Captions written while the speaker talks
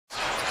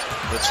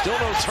but still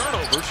no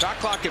turnover. Shot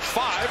clock at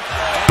 5.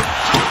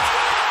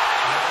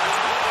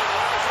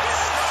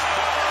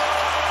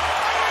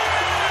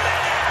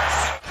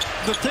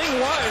 The thing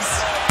was,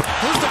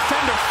 his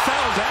defender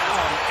fell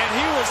down, and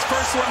he was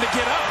first one to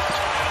get up.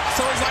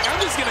 So he's like,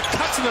 I'm just going to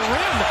cut to the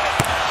rim.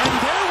 And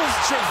there was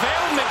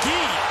JaVale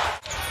McGee.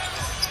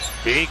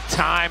 Big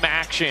time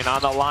action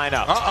on the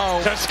lineup.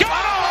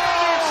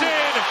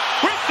 Toscano-Anderson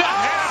with the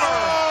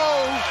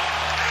hammer.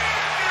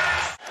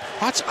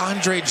 Watch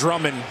Andre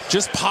Drummond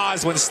just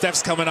pause when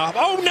Steph's coming off.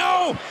 Oh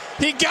no,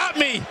 he got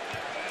me.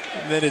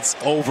 And then it's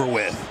over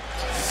with.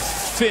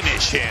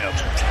 Finish him.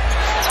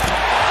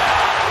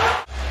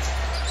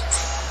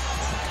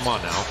 Come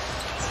on now.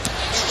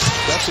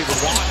 Steph's even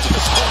watching.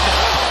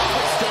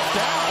 Step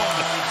down.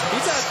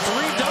 He's had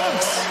 3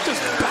 dunks.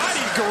 Just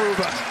bodied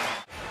Garuba.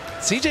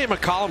 CJ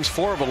McCollum's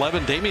 4 of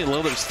 11. Damian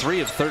Lillard's 3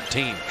 of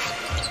 13.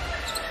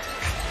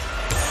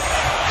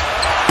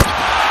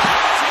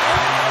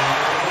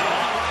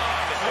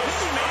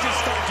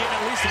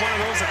 One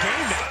of those a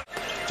game now.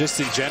 Just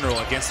in general,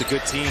 against a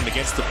good team,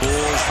 against the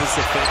Bulls, this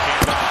is a fake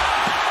handoff.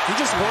 He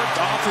just worked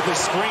off of the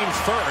screen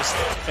first,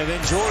 and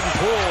then Jordan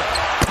Poole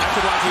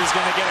acted like he was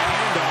going to get a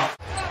handoff.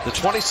 The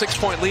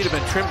 26-point lead have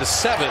been trimmed to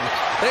 7.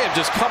 They have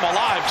just come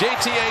alive.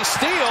 JTA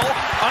Steele,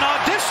 an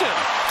audition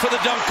for the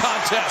dunk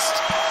contest.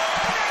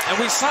 And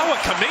we saw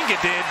what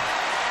Kuminga did.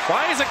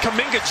 Why isn't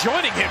Kuminga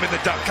joining him in the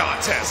dunk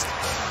contest?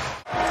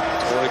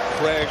 Boy,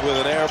 Craig with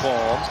an air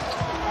ball.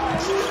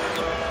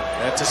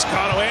 And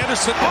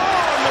Toscano-Anderson,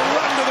 and the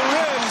run to the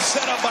rim,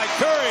 set up by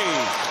Curry.